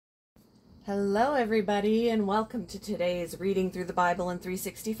Hello, everybody, and welcome to today's Reading Through the Bible in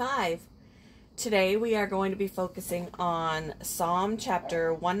 365. Today we are going to be focusing on Psalm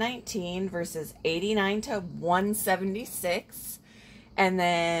chapter 119, verses 89 to 176, and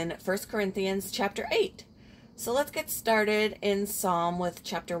then 1 Corinthians chapter 8. So let's get started in Psalm with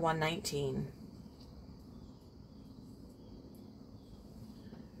chapter 119.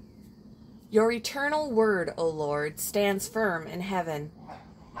 Your eternal word, O Lord, stands firm in heaven.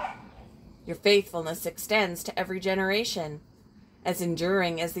 Your faithfulness extends to every generation, as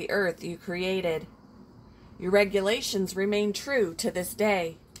enduring as the earth you created. Your regulations remain true to this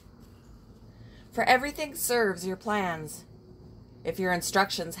day. For everything serves your plans. If your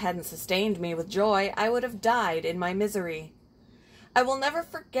instructions hadn't sustained me with joy, I would have died in my misery. I will never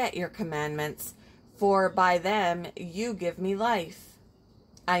forget your commandments, for by them you give me life.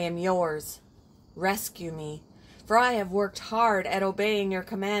 I am yours. Rescue me, for I have worked hard at obeying your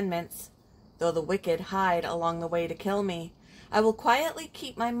commandments. Though the wicked hide along the way to kill me, I will quietly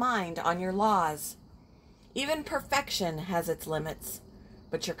keep my mind on your laws. Even perfection has its limits,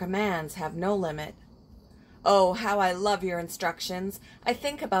 but your commands have no limit. Oh, how I love your instructions! I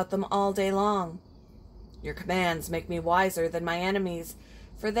think about them all day long. Your commands make me wiser than my enemies,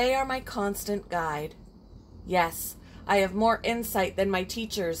 for they are my constant guide. Yes, I have more insight than my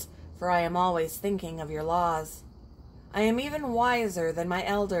teachers, for I am always thinking of your laws. I am even wiser than my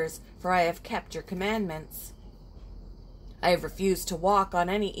elders, for I have kept your commandments. I have refused to walk on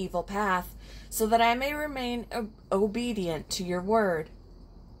any evil path, so that I may remain obedient to your word.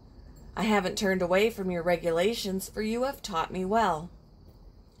 I haven't turned away from your regulations, for you have taught me well.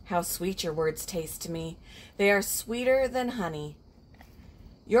 How sweet your words taste to me. They are sweeter than honey.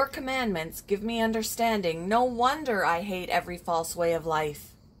 Your commandments give me understanding. No wonder I hate every false way of life.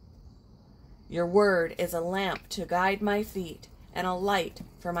 Your word is a lamp to guide my feet and a light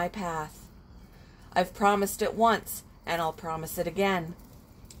for my path. I've promised it once, and I'll promise it again.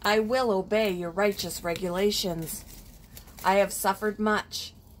 I will obey your righteous regulations. I have suffered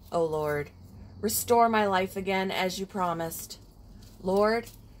much, O Lord. Restore my life again as you promised. Lord,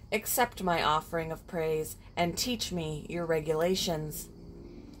 accept my offering of praise and teach me your regulations.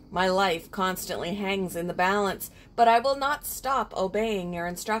 My life constantly hangs in the balance, but I will not stop obeying your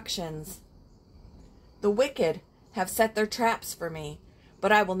instructions. The wicked have set their traps for me,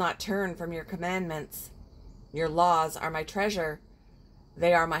 but I will not turn from your commandments. Your laws are my treasure.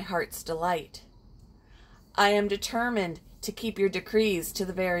 They are my heart's delight. I am determined to keep your decrees to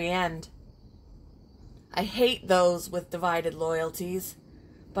the very end. I hate those with divided loyalties,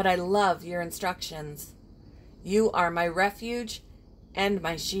 but I love your instructions. You are my refuge and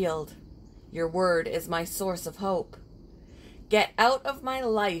my shield. Your word is my source of hope. Get out of my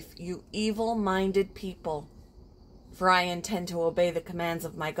life, you evil-minded people, for I intend to obey the commands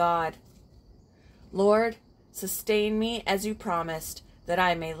of my God. Lord, sustain me as you promised, that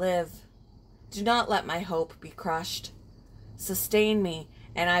I may live. Do not let my hope be crushed. Sustain me,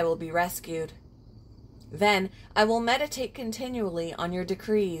 and I will be rescued. Then I will meditate continually on your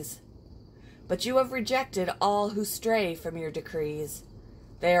decrees. But you have rejected all who stray from your decrees.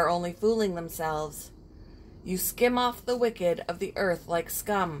 They are only fooling themselves. You skim off the wicked of the earth like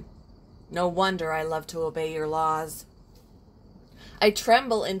scum. No wonder I love to obey your laws. I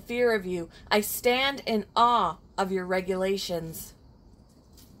tremble in fear of you. I stand in awe of your regulations.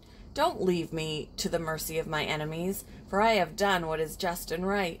 Don't leave me to the mercy of my enemies, for I have done what is just and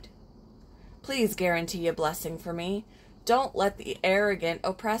right. Please guarantee a blessing for me. Don't let the arrogant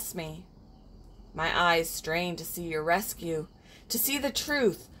oppress me. My eyes strain to see your rescue, to see the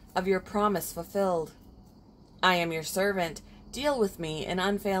truth of your promise fulfilled. I am your servant. Deal with me in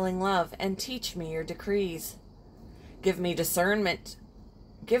unfailing love and teach me your decrees. Give me discernment.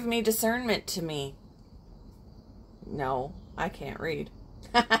 Give me discernment to me. No, I can't read.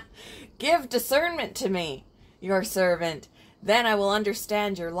 Give discernment to me, your servant. Then I will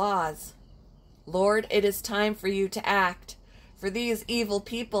understand your laws. Lord, it is time for you to act, for these evil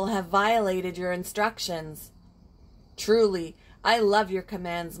people have violated your instructions. Truly, I love your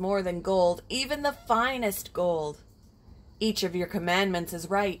commands more than gold, even the finest gold. Each of your commandments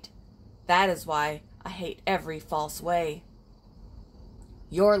is right. That is why I hate every false way.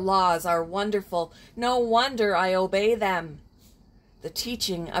 Your laws are wonderful. No wonder I obey them. The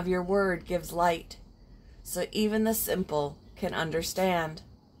teaching of your word gives light, so even the simple can understand.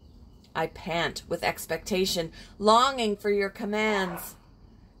 I pant with expectation, longing for your commands.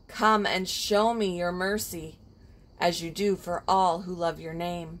 Come and show me your mercy, as you do for all who love your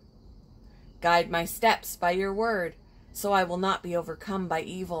name. Guide my steps by your word, so I will not be overcome by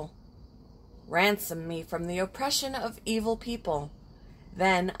evil. Ransom me from the oppression of evil people,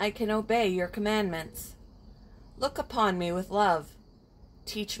 Then I can obey your commandments. Look upon me with love.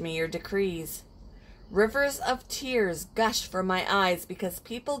 Teach me your decrees. Rivers of tears gush from my eyes because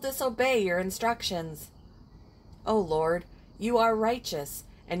people disobey your instructions. O Lord, you are righteous,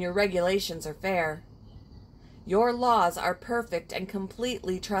 and your regulations are fair. Your laws are perfect and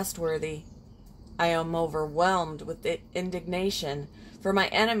completely trustworthy. I am overwhelmed with indignation, for my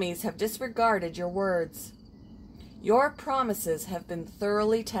enemies have disregarded your words. Your promises have been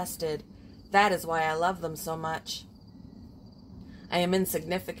thoroughly tested. That is why I love them so much. I am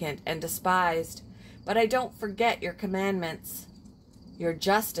insignificant and despised, but I don't forget your commandments. Your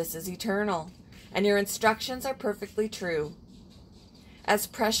justice is eternal, and your instructions are perfectly true. As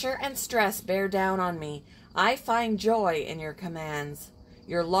pressure and stress bear down on me, I find joy in your commands.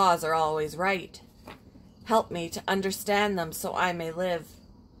 Your laws are always right. Help me to understand them so I may live.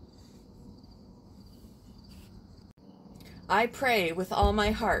 I pray with all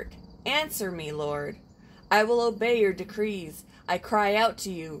my heart. Answer me, Lord. I will obey your decrees. I cry out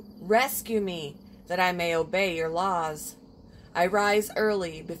to you, rescue me, that I may obey your laws. I rise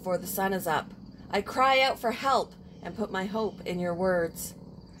early before the sun is up. I cry out for help and put my hope in your words.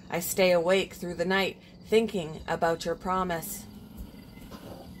 I stay awake through the night, thinking about your promise.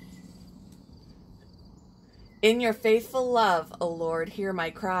 In your faithful love, O Lord, hear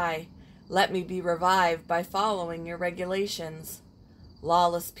my cry. Let me be revived by following your regulations.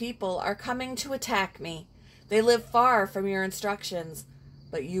 Lawless people are coming to attack me. They live far from your instructions,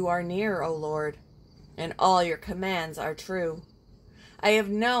 but you are near, O Lord, and all your commands are true. I have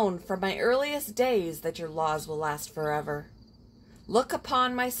known from my earliest days that your laws will last forever. Look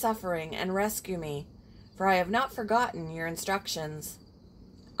upon my suffering and rescue me, for I have not forgotten your instructions.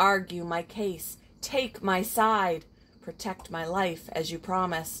 Argue my case, take my side, protect my life as you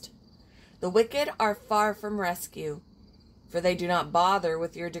promised. The wicked are far from rescue, for they do not bother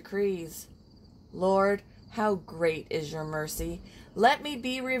with your decrees. Lord, how great is your mercy! Let me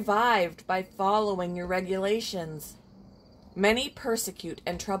be revived by following your regulations. Many persecute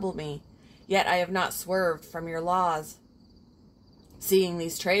and trouble me, yet I have not swerved from your laws. Seeing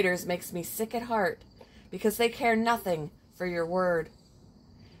these traitors makes me sick at heart, because they care nothing for your word.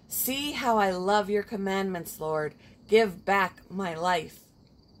 See how I love your commandments, Lord. Give back my life,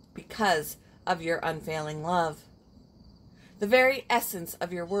 because of your unfailing love. The very essence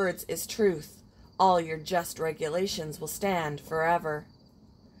of your words is truth. All your just regulations will stand forever.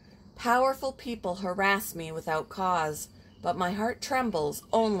 Powerful people harass me without cause, but my heart trembles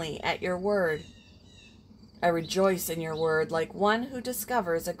only at your word. I rejoice in your word like one who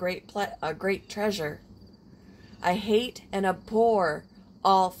discovers a great treasure. I hate and abhor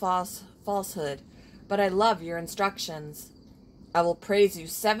all falsehood, but I love your instructions. I will praise you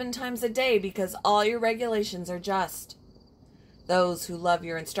 7 times a day because all your regulations are just. Those who love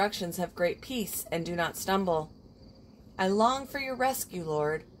your instructions have great peace and do not stumble. I long for your rescue,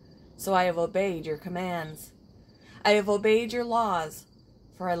 Lord, so I have obeyed your commands. I have obeyed your laws,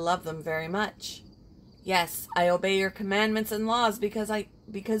 for I love them very much. Yes, I obey your commandments and laws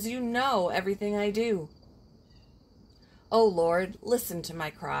because you know everything I do. O Lord, listen to my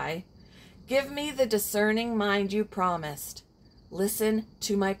cry. Give me the discerning mind you promised. Listen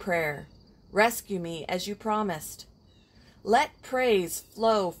to my prayer. Rescue me as you promised. Let praise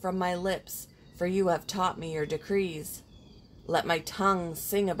flow from my lips, for you have taught me your decrees. Let my tongue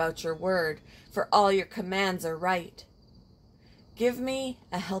sing about your word, for all your commands are right. Give me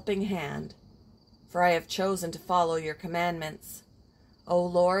a helping hand, for I have chosen to follow your commandments. O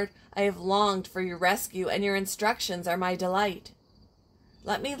Lord, I have longed for your rescue, and your instructions are my delight.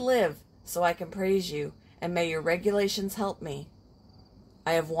 Let me live so I can praise you, and may your regulations help me.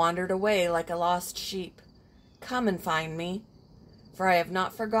 I have wandered away like a lost sheep. Come and find me, for I have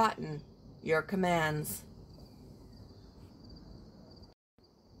not forgotten your commands.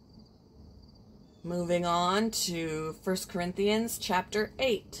 Moving on to 1 Corinthians chapter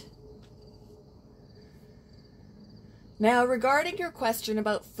 8. Now, regarding your question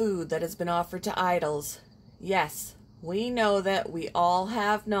about food that has been offered to idols, yes, we know that we all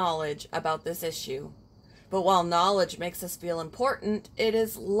have knowledge about this issue. But while knowledge makes us feel important, it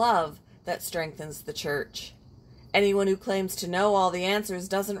is love that strengthens the church. Anyone who claims to know all the answers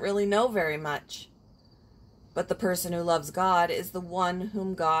doesn't really know very much. But the person who loves God is the one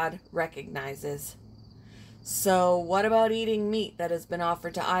whom God recognizes. So, what about eating meat that has been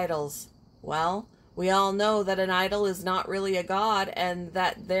offered to idols? Well, we all know that an idol is not really a god and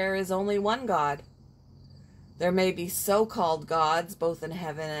that there is only one God. There may be so-called gods both in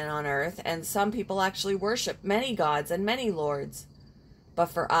heaven and on earth, and some people actually worship many gods and many lords. But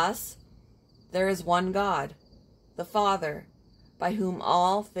for us, there is one God, the Father, by whom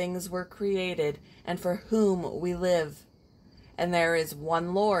all things were created, and for whom we live. And there is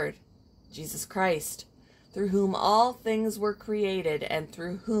one Lord, Jesus Christ, through whom all things were created, and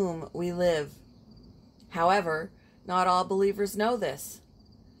through whom we live. However, not all believers know this.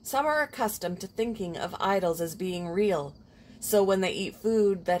 Some are accustomed to thinking of idols as being real, so when they eat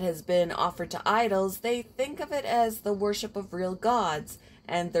food that has been offered to idols, they think of it as the worship of real gods,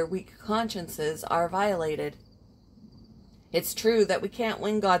 and their weak consciences are violated. It's true that we can't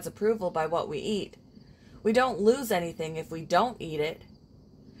win God's approval by what we eat. We don't lose anything if we don't eat it,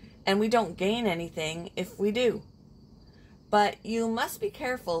 and we don't gain anything if we do. But you must be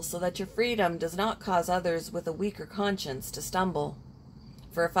careful so that your freedom does not cause others with a weaker conscience to stumble.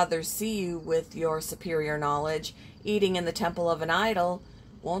 For if others see you with your superior knowledge eating in the temple of an idol,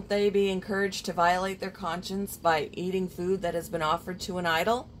 won't they be encouraged to violate their conscience by eating food that has been offered to an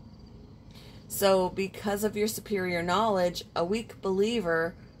idol? So, because of your superior knowledge, a weak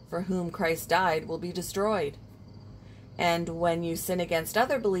believer for whom Christ died will be destroyed. And when you sin against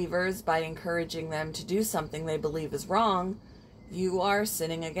other believers by encouraging them to do something they believe is wrong, you are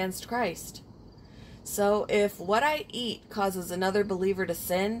sinning against Christ. So if what I eat causes another believer to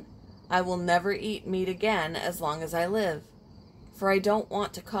sin, I will never eat meat again as long as I live, for I don't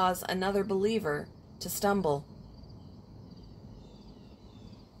want to cause another believer to stumble.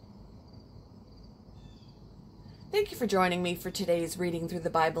 Thank you for joining me for today's reading through the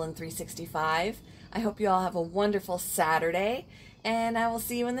Bible in 365. I hope you all have a wonderful Saturday, and I will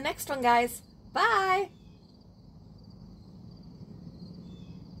see you in the next one, guys. Bye!